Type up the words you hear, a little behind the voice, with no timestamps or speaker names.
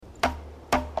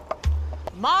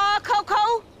Ma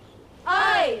Coco?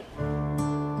 Aye!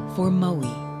 For Maui,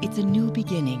 it's a new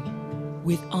beginning.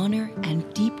 With honor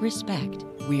and deep respect,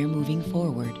 we're moving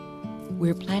forward.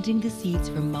 We're planting the seeds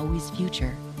for Maui's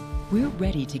future. We're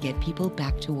ready to get people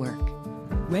back to work,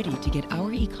 ready to get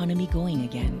our economy going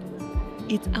again.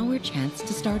 It's our chance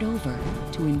to start over,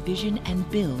 to envision and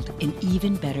build an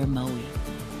even better Maui.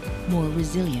 More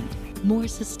resilient, more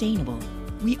sustainable.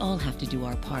 We all have to do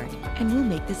our part, and we'll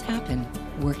make this happen,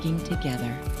 working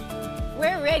together.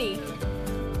 We're ready.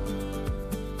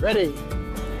 Ready.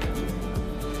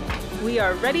 We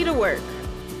are ready to work.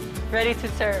 Ready to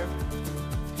serve.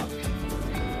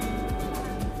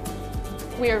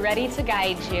 We are ready to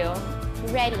guide you.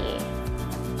 Ready.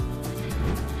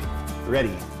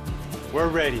 Ready. We're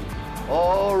ready.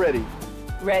 All ready.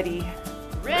 Ready.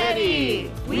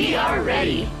 Ready! We are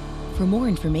ready. For more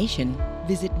information,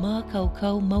 visit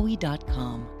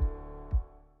macocomaui.com.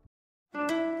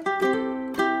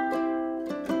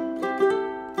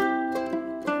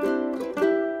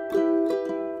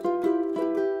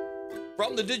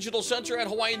 From the Digital Center at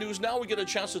Hawaii News Now, we get a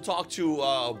chance to talk to,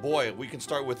 we can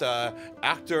start with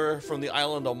actor from the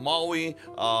island of Maui,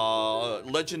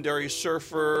 legendary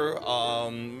surfer,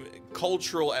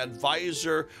 cultural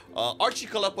advisor. Archie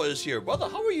Kalepa is here. Brother,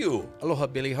 how are you? Aloha,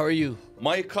 Billy. How are you?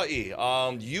 Mai kai,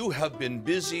 you have been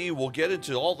busy. We'll get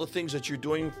into all the things that you're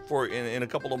doing in a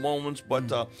couple of moments,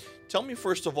 but tell me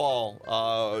first of all,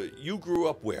 you grew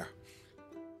up where?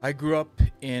 I grew up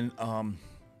in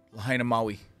Lahaina,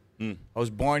 Maui. I was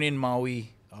born in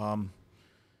Maui. I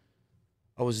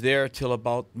was there till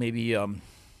about maybe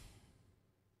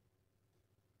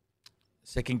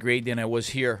second grade. Then I was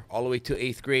here all the way to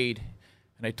 8th grade.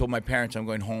 And I told my parents I'm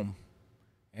going home.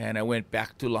 And I went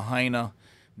back to Lahaina.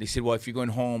 They said, well, if you're going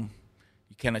home,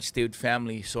 you cannot stay with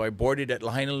family. So I boarded at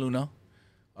Lahaina Luna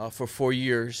for 4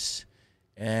 years.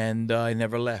 And I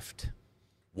never left.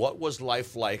 What was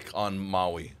life like on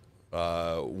Maui?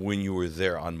 When you were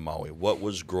there on Maui? What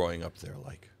was growing up there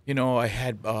like? You know, I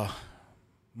had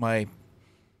my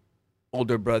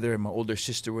older brother and my older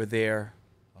sister were there.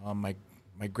 My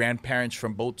grandparents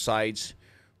from both sides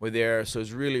were there, so it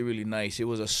was really, really nice. It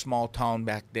was a small town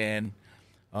back then.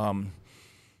 You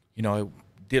know, I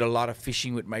did a lot of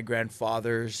fishing with my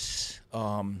grandfathers.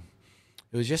 It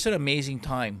was just an amazing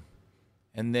time.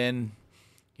 And then,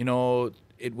 you know,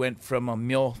 it went from a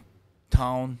mill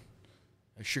town,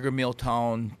 a sugar mill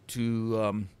town,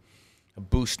 to a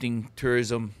boosting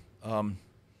tourism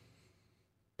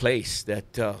place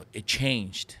that it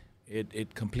changed.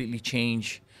 It completely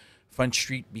changed. Front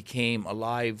Street became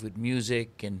alive with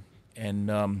music and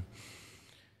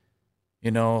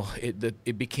you know,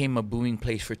 it became a booming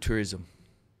place for tourism.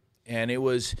 And it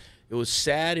was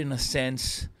sad in a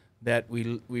sense that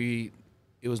it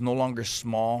was no longer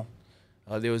small.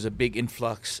 There was a big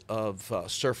influx of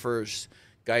surfers,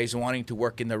 guys wanting to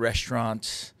work in the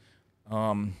restaurants.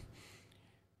 But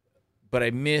I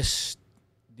miss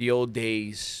the old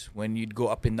days when you'd go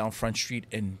up and down Front Street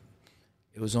and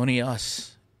it was only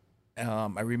us.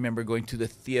 I remember going to the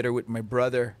theater with my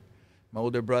brother, my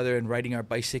older brother, and riding our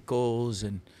bicycles.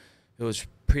 And it was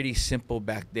pretty simple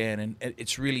back then. And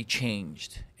it's really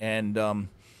changed. And,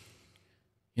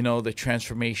 you know, the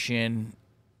transformation,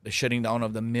 the shutting down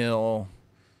of the mill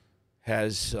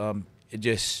has, it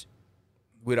just,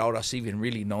 without us even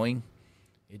really knowing,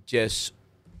 it just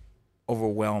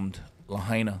overwhelmed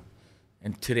Lahaina.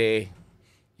 And today,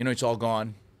 you know, it's all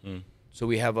gone. So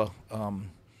we have a,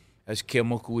 as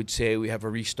Keamoku would say, we have a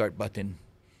restart button.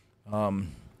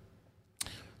 And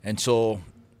so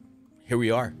here we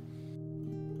are.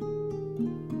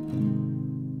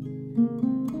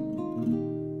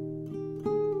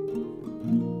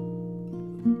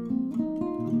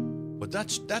 But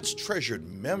that's treasured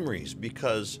memories,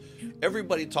 because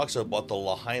everybody talks about the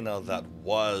Lahaina that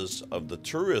was of the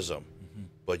tourism,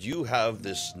 but you have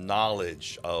this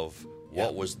knowledge of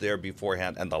what was there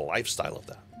beforehand and the lifestyle of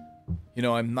that. You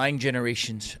know, I'm 9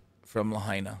 generations from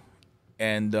Lahaina.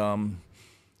 And,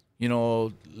 you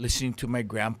know, listening to my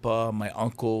grandpa, my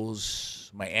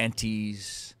uncles, my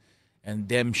aunties, and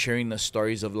them sharing the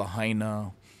stories of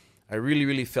Lahaina, I really,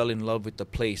 really fell in love with the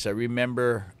place. I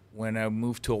remember when I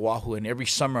moved to Oahu, and every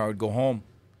summer I would go home.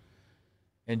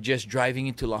 And just driving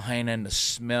into Lahaina and the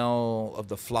smell of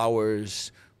the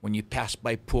flowers, when you pass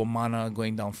by Puamana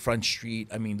going down Front Street,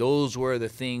 I mean, those were the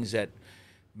things that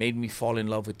made me fall in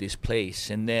love with this place.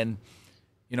 And then,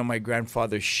 you know, my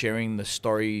grandfather sharing the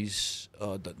stories,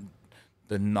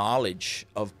 the knowledge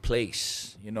of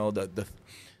place, you know, the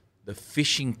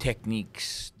fishing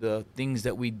techniques, the things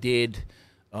that we did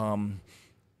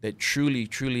that truly,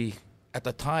 truly, at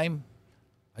the time,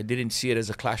 I didn't see it as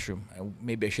a classroom.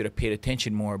 Maybe I should have paid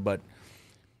attention more, but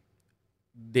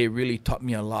they really taught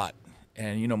me a lot.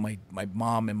 And, you know, my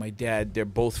mom and my dad, they're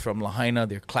both from Lahaina.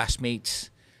 They're classmates.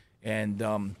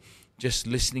 And just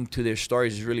listening to their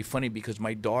stories is really funny because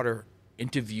my daughter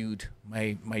interviewed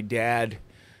my dad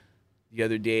the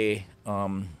other day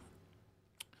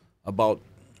about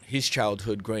his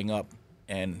childhood growing up.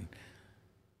 And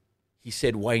he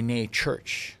said Waine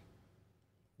Church,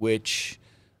 which,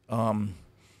 you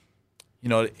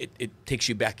know, it takes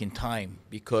you back in time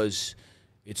because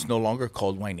it's no longer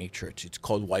called Waine Church. It's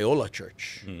called Wyola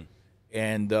Church.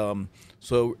 And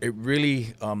so it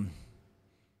really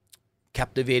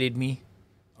captivated me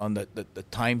on the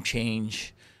time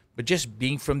change. But just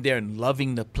being from there and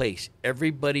loving the place.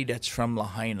 Everybody that's from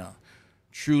Lahaina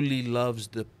truly loves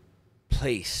the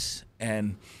place.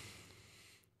 And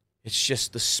it's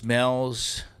just the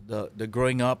smells, the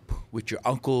growing up with your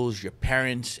uncles, your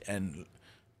parents, and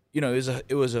you know,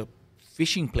 it was a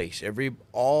fishing place.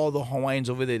 All the Hawaiians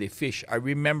over there, they fish. I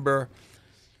remember,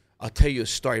 I'll tell you a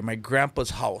story. My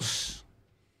grandpa's house,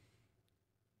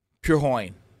 pure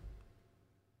Hawaiian.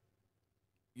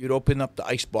 You'd open up the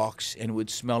ice box and it would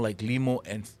smell like limo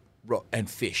and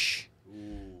fish.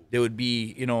 Ooh. There would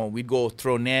be, you know, we'd go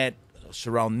throw net,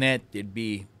 surround net. There'd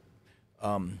be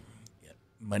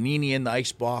manini in the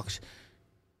ice box.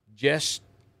 Just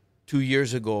 2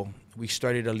 years ago, we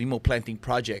started a limo planting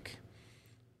project.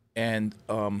 And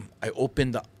I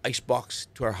opened the ice box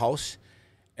to our house,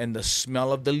 and the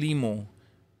smell of the limo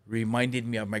reminded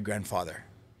me of my grandfather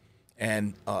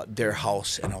and their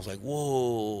house. And I was like,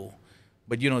 whoa.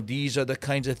 But, you know, these are the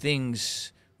kinds of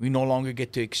things we no longer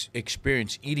get to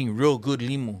experience, eating real good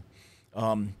limo.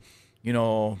 You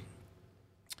know,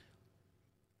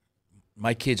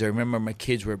 I remember my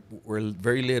kids were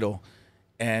very little,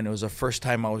 and it was the first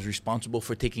time I was responsible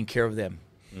for taking care of them.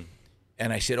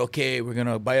 And I said, okay, we're going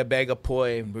to buy a bag of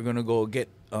poi, and we're going to go get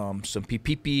some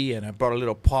pipipi, and I brought a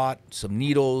little pot, some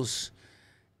needles,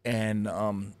 and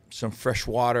some fresh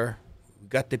water. We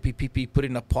got the pipipi, put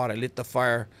it in a pot, I lit the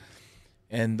fire,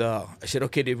 and I said,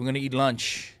 okay, Dave, we're going to eat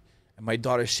lunch. And my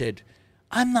daughter said,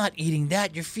 I'm not eating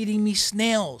that, you're feeding me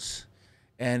snails.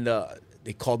 And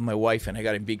they called my wife, and I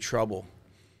got in big trouble.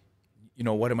 You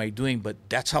know, what am I doing? But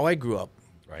that's how I grew up.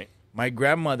 Right. My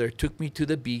grandmother took me to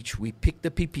the beach. We picked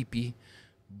the pipipi,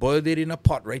 boiled it in a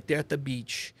pot right there at the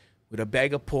beach with a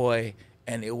bag of poi,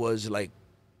 and it was like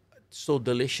so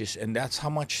delicious. And that's how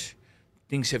much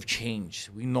things have changed.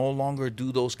 We no longer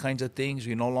do those kinds of things.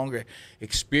 We no longer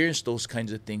experience those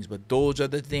kinds of things. But those are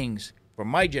the things from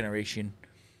my generation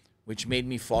which made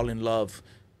me fall in love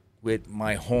with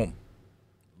my home,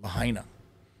 Lahaina.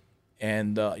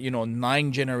 And, you know,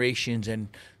 9 generations. And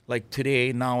like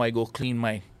today, now I go clean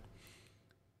my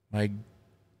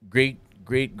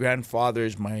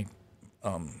great-great-grandfathers, my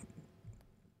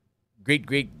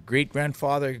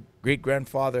great-great-great-grandfather,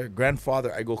 great-grandfather,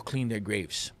 grandfather, I go clean their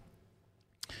graves.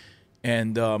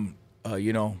 And,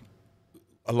 you know,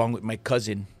 along with my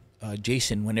cousin,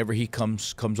 Jason, whenever he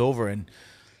comes over, and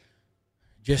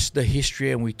just the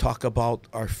history, and we talk about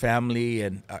our family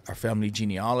and our family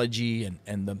genealogy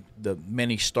and the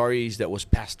many stories that was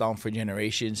passed down for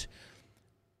generations.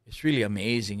 It's really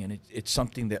amazing, and it's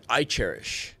something that I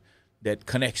cherish, that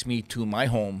connects me to my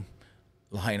home,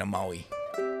 Lahaina, Maui.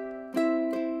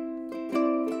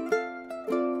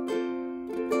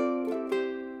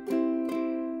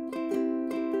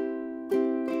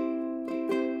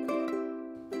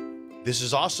 This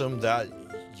is awesome that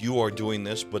you are doing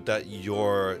this, but that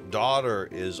your daughter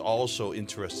is also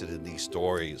interested in these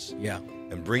stories. Yeah.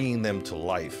 And bringing them to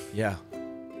life. Yeah.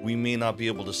 We may not be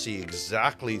able to see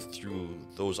exactly through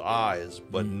those eyes,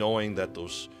 but knowing that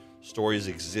those stories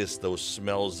exist, those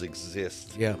smells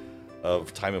exist. Yeah.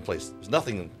 Of time and place. There's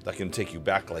nothing that can take you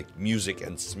back like music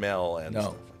and smell and stuff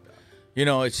like that. You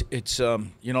know, it's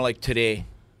you know, like today,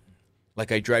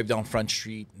 like I drive down Front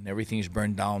Street and everything's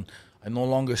burned down. I no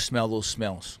longer smell those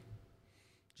smells.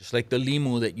 Just like the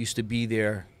limu that used to be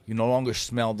there, you no longer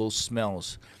smell those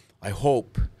smells. I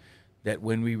hope that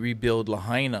when we rebuild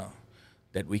Lahaina,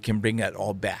 that we can bring that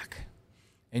all back.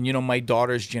 And, you know, my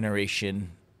daughter's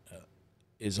generation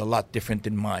is a lot different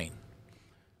than mine.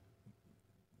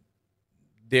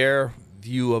 Their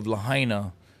view of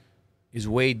Lahaina is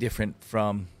way different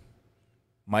from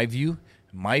my view.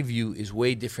 My view is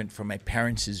way different from my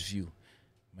parents' view.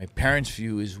 My parents'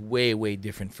 view is way, way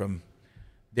different from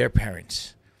their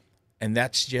parents. And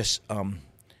that's just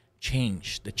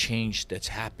change, the change that's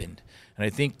happened. And I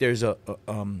think there's a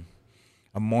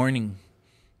mourning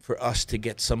for us to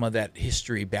get some of that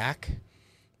history back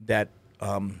that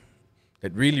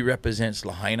that really represents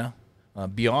Lahaina,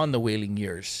 beyond the whaling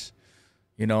years.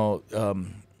 You know,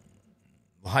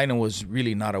 Lahaina was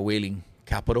really not a whaling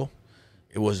capital.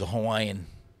 It was a Hawaiian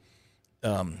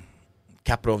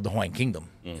capital of the Hawaiian Kingdom,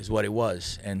 is what it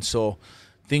was. And so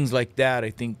things like that,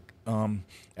 I think,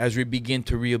 as we begin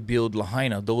to rebuild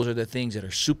Lahaina, those are the things that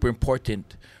are super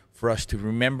important for us to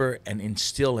remember and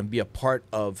instill and be a part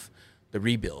of the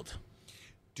rebuild.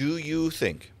 Do you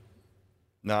think,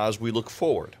 now as we look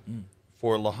forward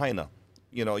for Lahaina,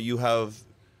 you know, you have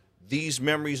these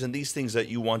memories and these things that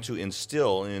you want to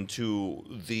instill into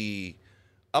the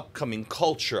upcoming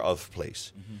culture of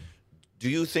place. Do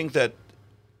you think that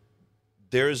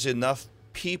there's enough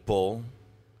people,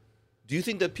 do you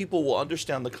think that people will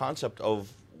understand the concept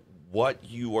of what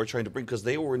you are trying to bring? Because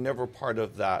they were never part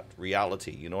of that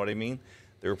reality, you know what I mean?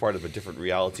 They were part of a different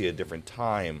reality, a different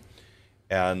time.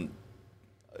 And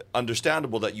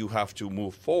understandable that you have to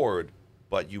move forward,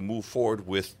 but you move forward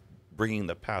with bringing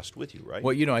the past with you, right?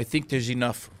 Well, you know, I think there's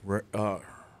enough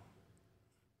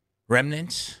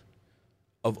remnants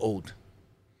of old.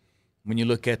 When you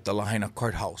look at the Lahaina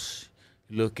courthouse,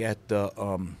 you look at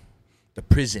the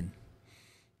prison,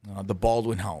 the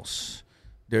Baldwin House,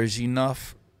 there's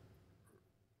enough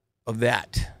of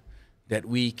that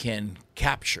we can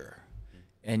capture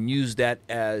and use that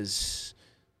as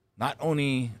not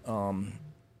only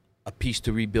a piece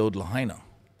to rebuild Lahaina,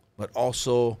 but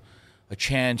also a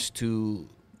chance to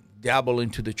dabble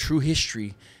into the true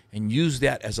history and use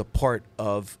that as a part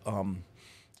of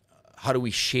how do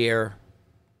we share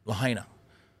Lahaina.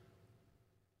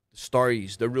 The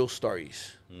stories, the real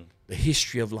stories, the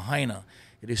history of Lahaina.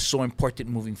 It is so important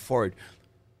moving forward.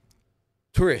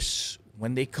 Tourists,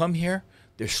 when they come here,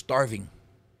 they're starving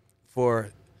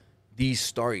for these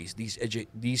stories,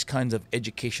 these kinds of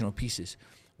educational pieces.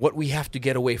 What we have to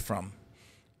get away from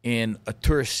in a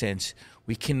tourist sense,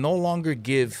 we can no longer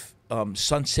give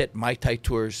sunset Mai Tai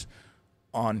tours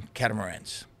on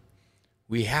catamarans.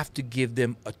 We have to give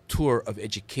them a tour of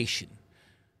education.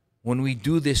 When we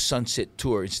do this sunset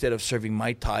tour, instead of serving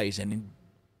Mai Tais and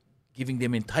giving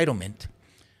them entitlement,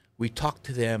 we talk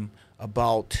to them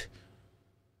about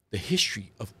the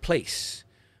history of place.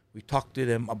 We talk to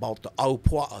them about the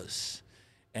aupua'as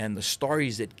and the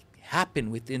stories that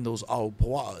happen within those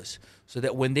aupua'as, so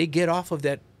that when they get off of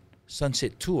that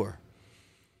sunset tour,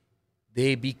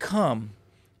 they become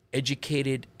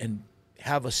educated and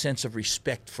have a sense of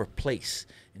respect for place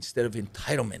instead of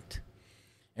entitlement.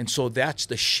 And so that's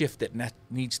the shift that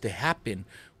needs to happen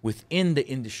within the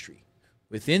industry,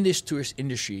 within this tourist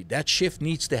industry. That shift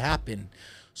needs to happen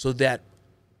so that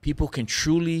people can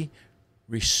truly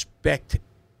respect,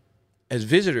 as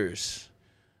visitors,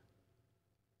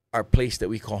 our place that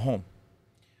we call home.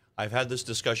 I've had this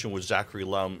discussion with Zachary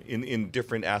Lum in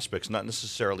different aspects, not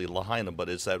necessarily Lahaina, but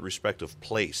it's that respect of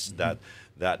place,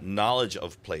 that knowledge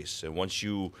of place. And once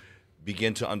you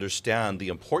begin to understand the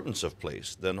importance of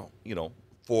place, then, you know,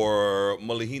 for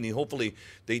Malihini, hopefully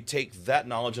they take that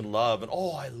knowledge and love and,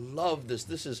 oh, I love this.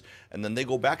 This is, and then they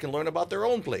go back and learn about their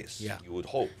own place. Yeah. You would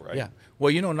hope, right? Yeah.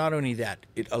 Well, you know, not only that,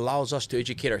 it allows us to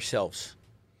educate ourselves.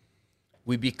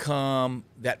 We become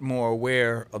that more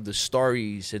aware of the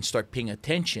stories and start paying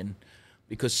attention,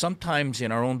 because sometimes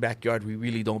in our own backyard, we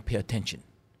really don't pay attention.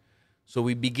 So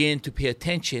we begin to pay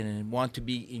attention and want to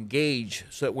be engaged,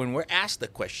 so that when we're asked the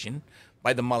question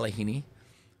by the Malihini,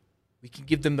 we can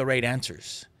give them the right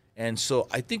answers. And so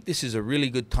I think this is a really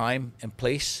good time and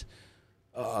place,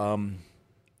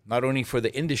 not only for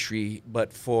the industry,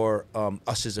 but for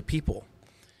us as a people,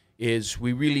 is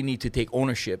we really need to take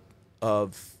ownership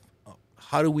of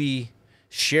how do we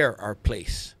share our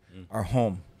place, our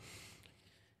home.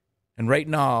 And right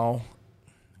now,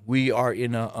 we are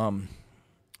in a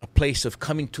place of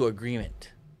coming to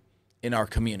agreement in our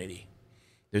community.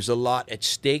 There's a lot at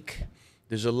stake.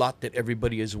 There's a lot that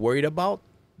everybody is worried about.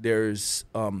 There's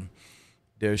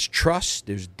trust.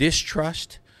 There's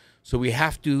distrust. So we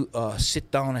have to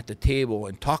sit down at the table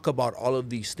and talk about all of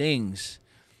these things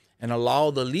and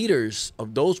allow the leaders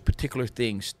of those particular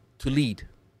things to lead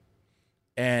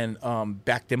and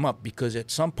back them up, because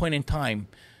at some point in time,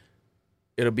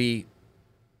 it'll be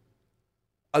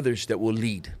others that will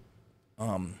lead.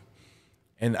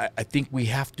 And I think we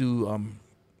have to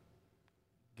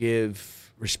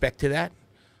give respect to that,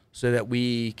 so that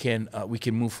we can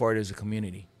move forward as a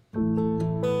community.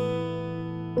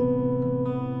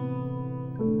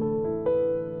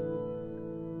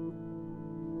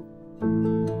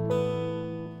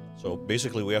 So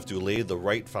basically, we have to lay the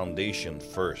right foundation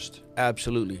first.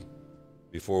 Absolutely.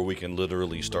 Before we can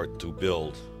literally start to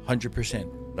build.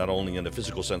 100%. Not only in a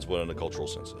physical sense, but in a cultural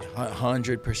sense.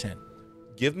 100%.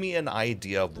 Give me an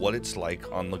idea of what it's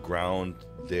like on the ground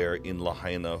there in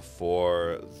Lahaina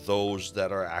for those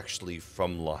that are actually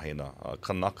from Lahaina,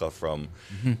 Kanaka from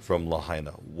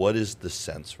Lahaina. What is the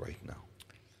sense right now?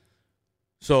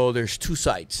 So there's two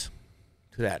sides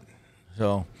to that.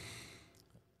 So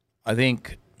I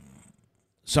think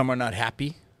some are not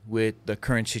happy with the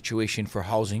current situation for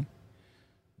housing,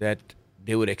 that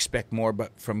they would expect more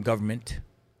but from government,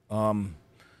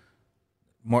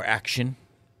 more action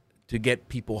to get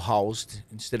people housed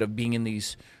instead of being in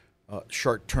these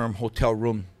short-term hotel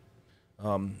room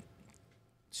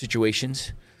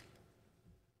situations.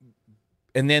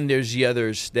 And then there's the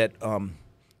others that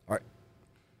are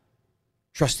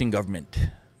trusting government,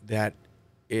 that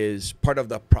is part of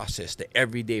the process, the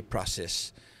everyday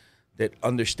process, that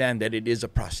understand that it is a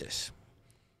process.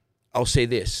 I'll say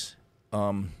this.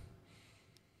 For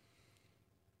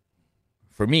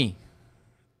me,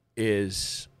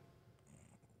 is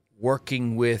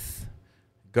working with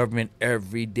government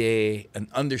every day and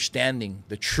understanding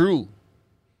the true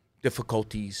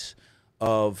difficulties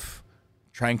of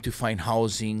trying to find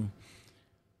housing,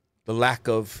 the lack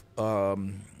of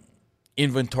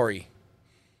inventory.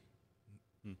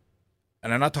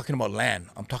 And I'm not talking about land,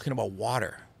 I'm talking about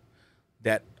water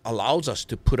that allows us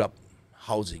to put up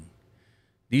housing.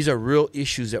 These are real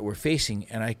issues that we're facing,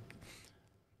 and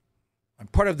I'm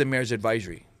part of the mayor's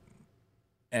advisory.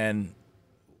 And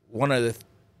one of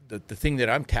the thing that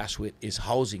I'm tasked with is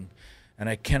housing. And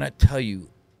I cannot tell you,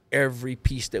 every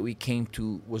piece that we came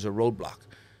to was a roadblock.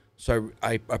 So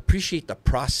I appreciate the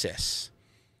process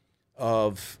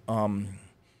of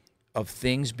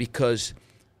things, because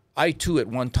I too at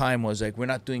one time was like, we're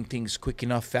not doing things quick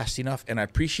enough, fast enough. And I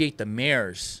appreciate the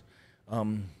mayor's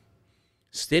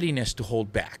steadiness to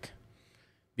hold back.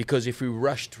 Because if we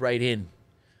rushed right in,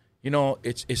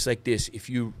 it's like this.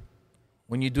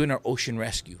 When you're doing our ocean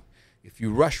rescue, if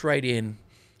you rush right in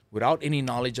without any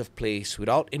knowledge of place,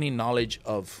 without any knowledge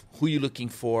of who you're looking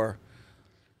for,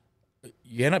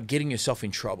 you end up getting yourself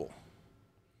in trouble.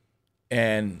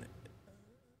 And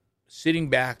sitting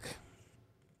back,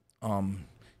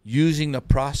 using the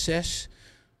process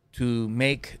to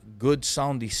make good,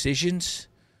 sound decisions,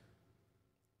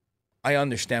 I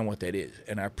understand what that is.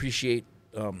 And I appreciate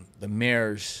the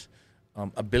mayor's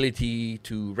ability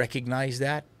to recognize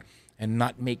that and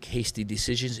not make hasty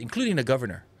decisions, including the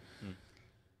governor.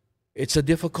 It's a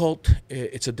difficult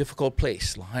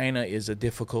place. Lahaina is a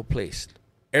difficult place.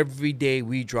 Every day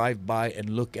we drive by and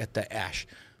look at the ash.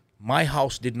 My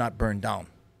house did not burn down.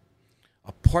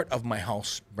 A part of my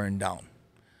house burned down.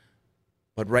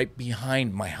 But right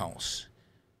behind my house,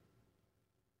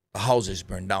 the houses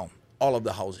burned down. All of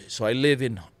the houses. So I live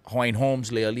in Hawaiian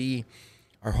Homes, Leali.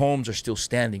 Our homes are still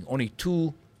standing. Only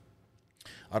 2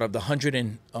 out of the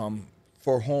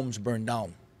 104 homes burned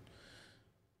down.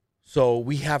 So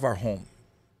we have our home.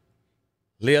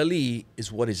 Leali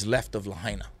is what is left of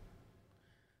Lahaina.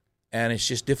 And it's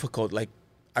just difficult. Like,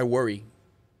 I worry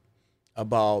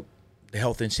about the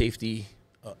health and safety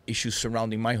issues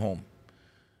surrounding my home.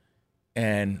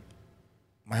 And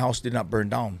my house did not burn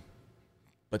down.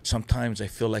 But sometimes I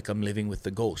feel like I'm living with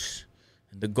the ghost.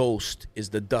 And the ghost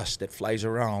is the dust that flies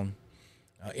around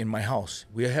in my house.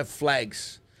 We have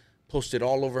flags posted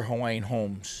all over Hawaiian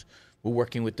Homes. We're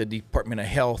working with the Department of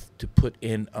Health to put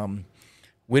in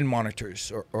wind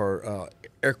monitors or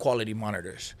air quality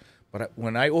monitors. But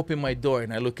when I open my door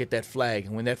and I look at that flag,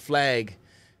 and when that flag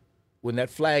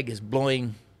is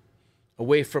blowing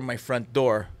away from my front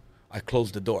door, I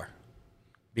close the door,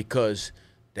 because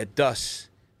that dust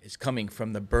is coming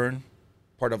from the burn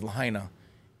part of Lahaina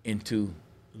into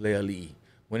Leali'i.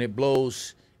 When it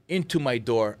blows into my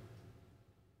door,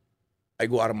 I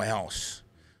go out of my house.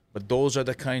 But those are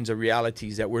the kinds of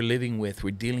realities that we're living with, we're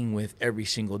dealing with every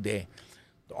single day.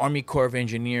 The Army Corps of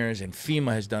Engineers and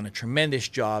FEMA has done a tremendous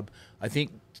job. I think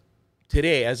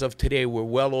today, as of today, we're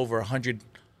well over 100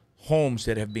 homes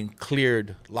that have been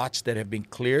cleared, lots that have been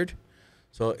cleared.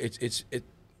 So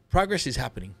progress is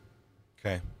happening.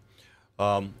 Okay.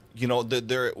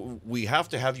 We have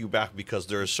to have you back because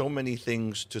there are so many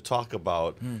things to talk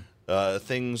about.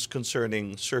 Things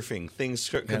concerning surfing, things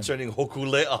concerning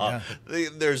hokulea. Yeah.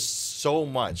 There's so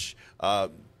much.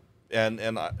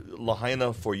 And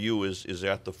Lahaina for you is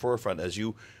at the forefront, as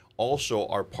you also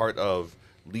are part of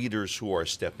leaders who are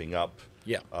stepping up.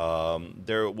 Yeah.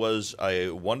 There was a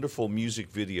wonderful music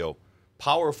video,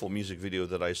 powerful music video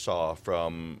that I saw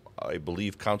from, I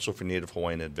believe, Council for Native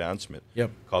Hawaiian Advancement.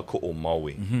 Yep. Called Ko'o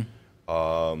Maui.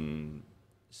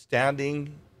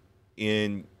 Standing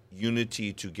in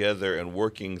unity together and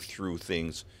working through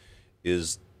things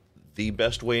is the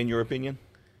best way, in your opinion?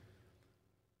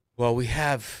 Well,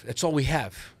 that's all we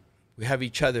have. We have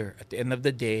each other. At the end of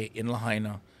the day, in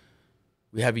Lahaina,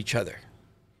 we have each other.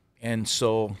 And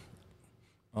so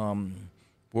we're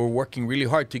working really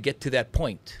hard to get to that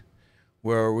point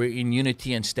where we're in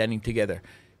unity and standing together.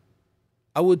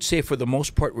 I would say for the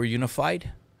most part, we're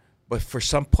unified. But for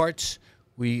some parts,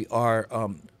 we are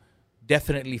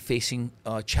definitely facing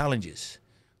challenges.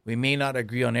 We may not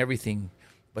agree on everything,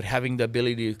 but having the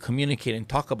ability to communicate and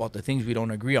talk about the things we don't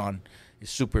agree on is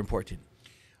super important.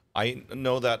 I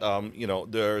know that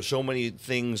there are so many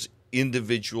things,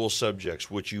 individual subjects,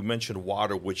 which you mentioned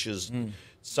water, which is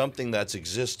something that's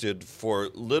existed for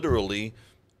literally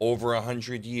over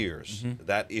 100 years.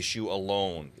 That issue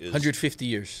alone is 150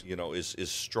 years. Is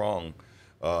strong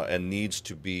and needs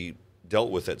to be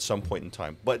dealt with at some point in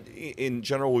time. But in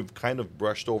general, we've kind of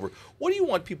brushed over. What do you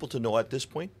want people to know at this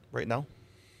point, right now,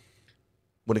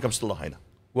 when it comes to Lahaina?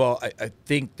 Well, I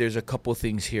think there's a couple of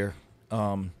things here.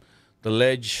 The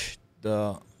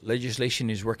legislation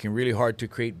is working really hard to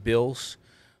create bills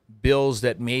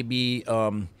that maybe,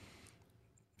 for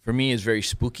me, is very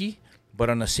spooky. But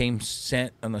on the same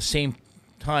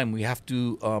time, we have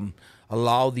to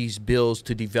allow these bills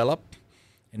to develop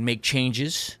and make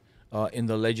changes in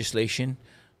the legislation,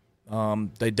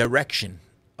 the direction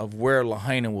of where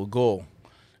Lahaina will go.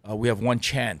 We have one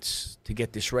chance to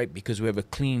get this right because we have a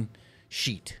clean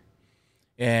sheet.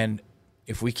 And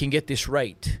if we can get this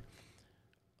right,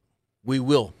 we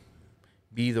will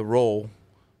be the role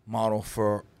model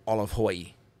for all of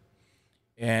Hawaii.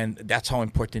 And that's how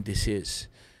important this is.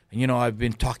 And, I've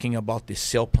been talking about this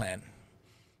sail plan,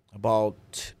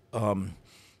 about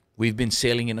we've been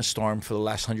sailing in a storm for the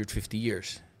last 150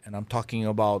 years. And I'm talking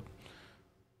about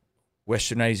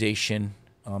westernization,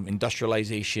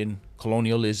 industrialization,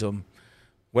 colonialism,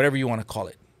 whatever you want to call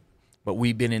it. But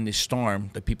we've been in this storm.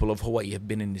 The people of Hawaii have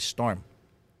been in this storm.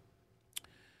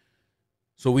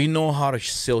 So we know how to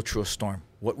sail through a storm.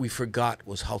 What we forgot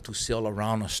was how to sail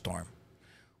around a storm.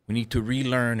 We need to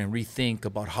relearn and rethink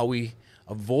about how we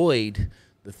avoid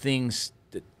the things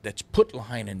that's put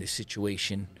Lahaina in this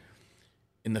situation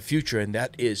in the future, and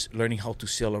that is learning how to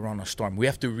sail around a storm. We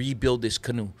have to rebuild this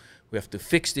canoe. We have to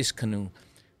fix this canoe.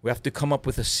 We have to come up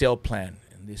with a sail plan.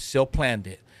 And this sail plan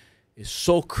is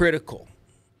so critical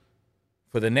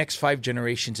for the next 5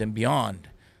 generations and beyond,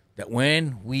 that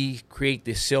when we create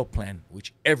this sail plan,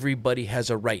 which everybody has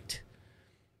a right,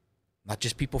 not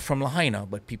just people from Lahaina,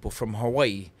 but people from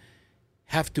Hawaii,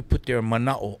 have to put their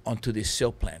mana'o onto this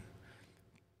sail plan.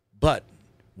 But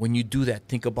when you do that,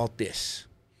 think about this.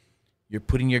 You're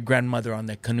putting your grandmother on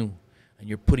that canoe, and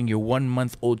you're putting your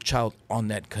 1-month-old child on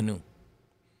that canoe.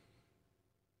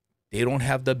 They don't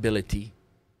have the ability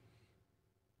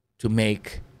to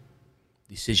make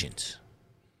decisions.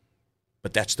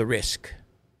 But that's the risk.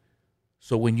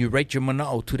 So when you write your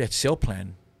mana'o to that sail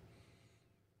plan,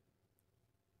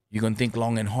 you're going to think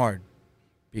long and hard,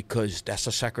 because that's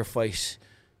a sacrifice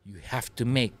you have to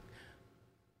make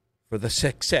for the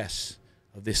success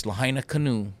of this Lahaina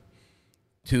canoe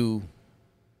to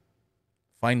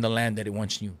find the land that it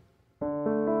once knew.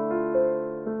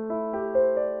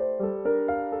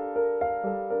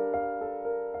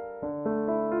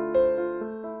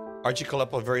 Archie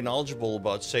Kalepa, very knowledgeable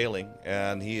about sailing,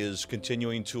 and he is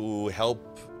continuing to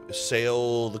help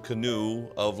sail the canoe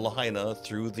of Lahaina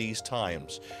through these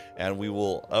times. And we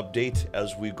will update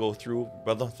as we go through.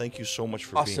 Brother, thank you so much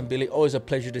for being here. Awesome, Billy. Always a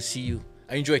pleasure to see you.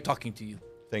 I enjoy talking to you.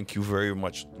 Thank you very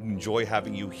much. Enjoy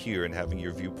having you here and having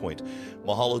your viewpoint.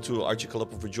 Mahalo to Archie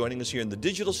Kalepa for joining us here in the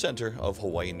Digital Center of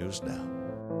Hawaii News Now.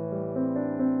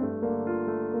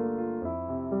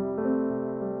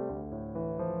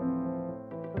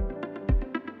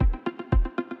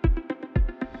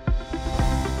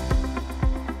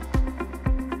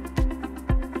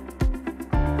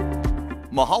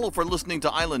 Mahalo for listening to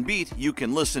Island Beat. You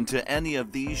can listen to any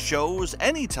of these shows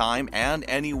anytime and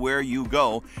anywhere you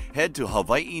go. Head to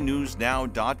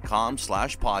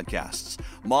hawaiinewsnow.com/podcasts.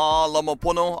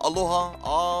 Malamapono, aloha,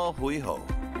 a hui ho.